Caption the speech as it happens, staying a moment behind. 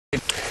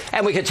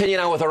And we continue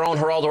now with our own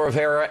Geraldo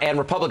Rivera and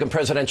Republican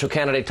presidential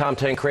candidate Tom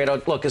Tancredo.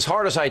 Look, as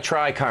hard as I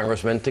try,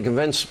 Congressman, to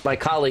convince my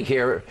colleague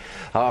here,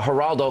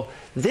 Geraldo,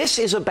 this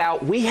is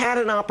about, we had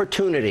an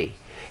opportunity.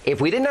 If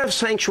we didn't have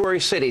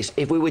sanctuary cities,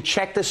 if we would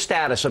check the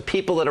status of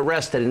people that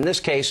arrested, in this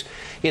case,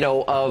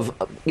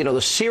 the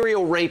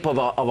serial rape of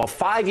a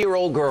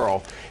 5-year-old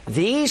girl,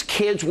 these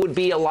kids would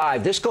be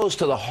alive. This goes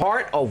to the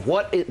heart of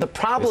what the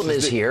problem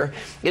is here,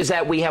 is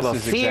that we have a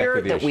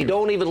fear that we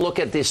don't even look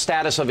at the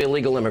status of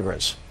illegal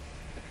immigrants.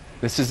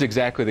 This is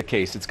exactly the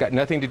case. It's got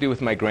nothing to do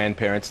with my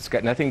grandparents. It's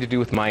got nothing to do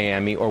with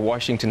Miami or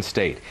Washington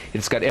State.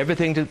 It's got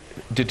everything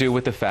to do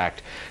with the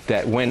fact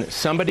that when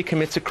somebody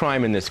commits a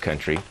crime in this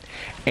country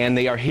and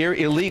they are here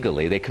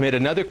illegally, they commit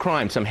another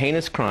crime, some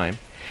heinous crime,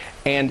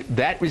 and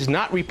that is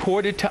not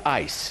reported to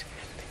ICE,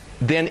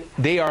 then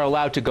they are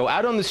allowed to go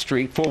out on the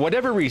street for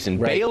whatever reason,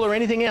 bail or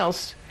anything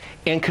else,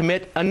 and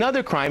commit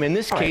another crime, in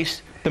this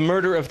case, the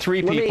murder of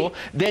 3 people,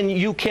 then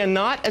you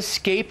cannot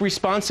escape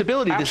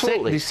responsibility.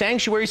 The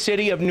sanctuary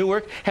city of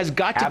Newark has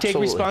got to take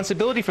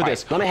responsibility for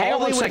this. Let me hang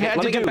on 1 second.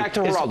 Let me get back to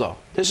Geraldo.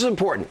 This is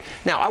important.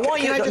 Now, I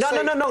want you to...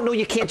 No,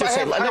 you can't just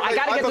say... No, I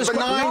got to get this...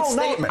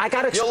 No, I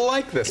got to... You'll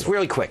like this. It's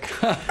really quick.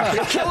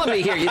 You're killing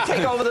me here. You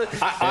take over the...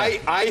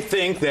 I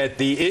think that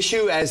the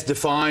issue as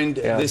defined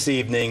this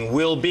evening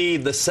will be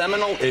the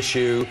seminal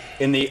issue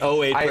in the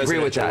 08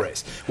 presidential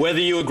race. Whether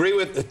you agree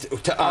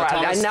with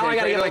Thomas now I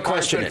got to get my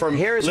question in.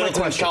 Here's my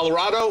question.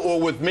 Colorado or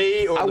with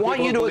me or I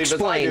want you to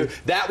explain.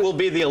 That will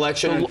be the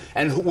election,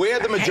 and where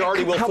the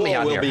majority will fall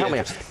will be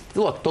it.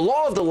 Look, the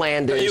law of the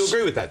land is... You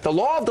agree with that? The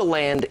law of the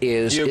land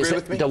is... You agree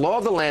with me? The law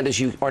of the land is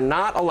you are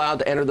not allowed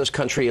to enter this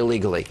country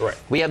illegally. Right.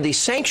 We have these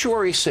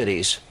sanctuary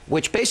cities,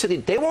 which basically,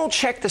 they won't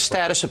check the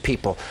status of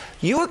people.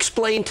 You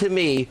explain to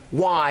me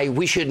why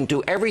we shouldn't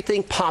do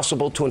everything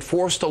possible to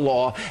enforce the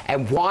law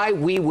and why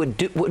we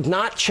would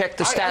not check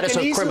the status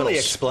of criminals. I can easily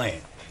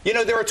explain. You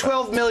know, there are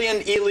 12 million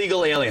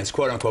illegal aliens,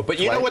 quote unquote.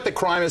 But you know what the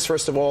crime is,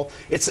 first of all?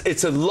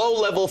 It's a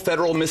low-level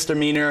federal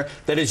misdemeanor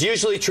that is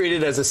usually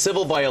treated as a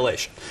civil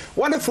violation.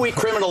 What if we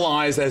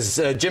criminalize, as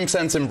Jim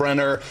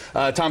Sensenbrenner,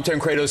 Tom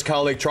Tancredo's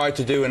colleague, tried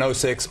to do in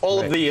 06,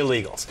 all of the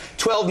illegals?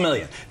 12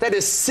 million. That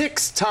is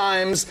 6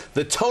 times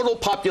the total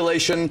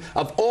population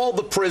of all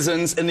the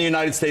prisons in the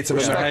United States of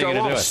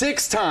America.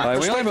 6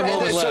 times. So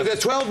the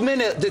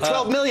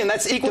 12 million,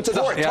 that's equal to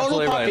the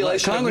total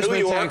population of New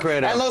York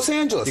and Los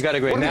Angeles. You got to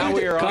agree. Now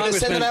we are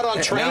sending that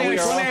on trains.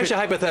 Let me ask you a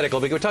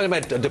hypothetical, because we're talking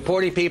about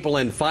deporting people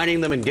and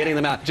finding them and getting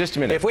them out. Just a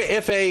minute.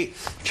 If a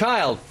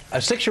child, a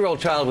 6-year-old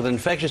child with an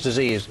infectious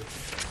disease,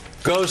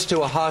 goes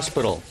to a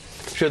hospital,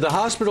 should the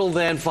hospital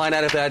then find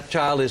out if that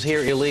child is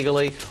here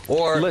illegally,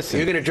 or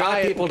you're going to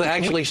drive people to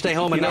actually stay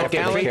home and not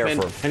get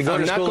treatment and go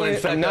to school and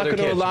infect other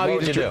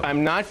kids?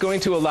 I'm not going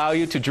to allow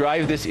you to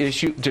drive this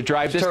issue, to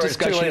drive this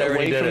discussion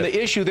away from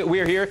the issue that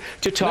we're here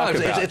to talk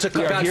about. It's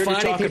about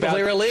finding people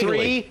here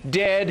illegally. 3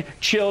 dead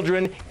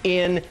children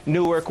in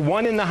Newark,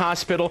 1 in the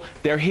hospital.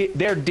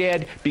 They're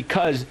dead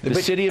because the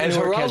city of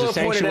Newark has a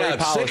sanctuary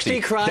policy.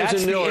 60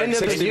 crimes in Newark.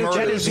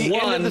 That is the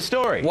end of the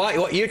story.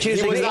 Why you're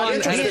choosing one out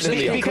of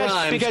 60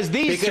 crimes? Because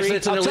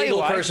it's an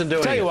illegal person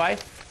doing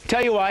it.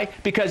 Tell you why.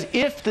 Because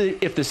if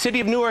the city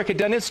of Newark had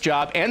done its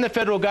job and the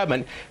federal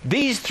government,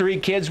 these 3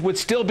 kids would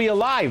still be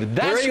alive.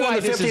 That's why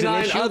this is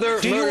an issue. Other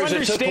murders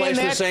that took place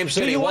in the same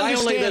city. Why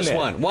only this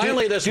one? Why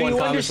only this one,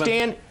 Congressman? Do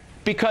you understand?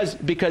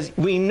 Because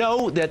we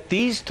know that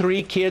these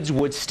 3 kids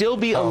would still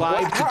be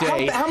alive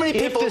today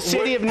if the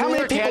city of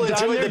Newark had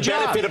done their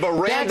job. How many people enjoyed the benefit of a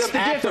random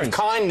act of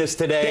kindness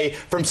today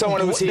from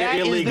someone who was here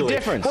illegally? That is the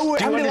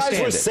difference. How many lives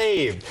were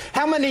saved?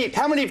 How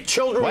many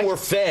children were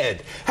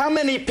fed? How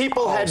many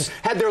people had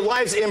their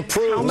lives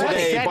improved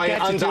today by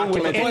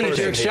undocumented person?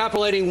 You're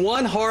extrapolating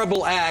one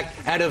horrible act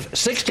out of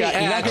 60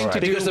 acts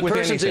because the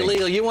person's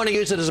illegal. You want to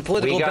use it as a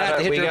political bat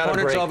to hit your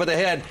opponents over the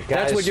head.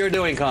 That's what you're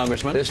doing,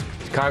 Congressman.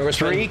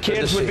 3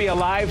 kids would be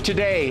alive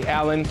today,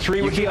 Alan.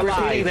 3 would be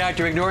alive. That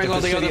you're ignoring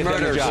all the other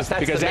murders.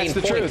 Because that's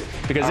the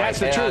truth. Because that's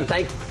the truth.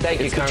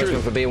 Thank you,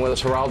 Congressman, for being with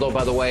us. Geraldo,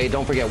 by the way,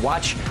 don't forget,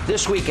 watch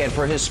this weekend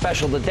for his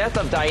special, The Death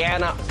of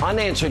Diana,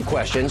 Unanswered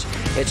Questions.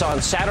 It's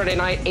on Saturday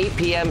night, 8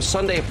 p.m.,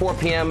 Sunday, 4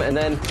 p.m., and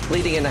then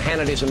leading into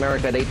Hannity's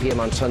America at 8 p.m.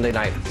 on Sunday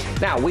night.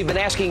 Now, we've been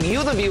asking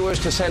you, the viewers,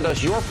 to send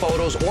us your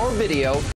photos or video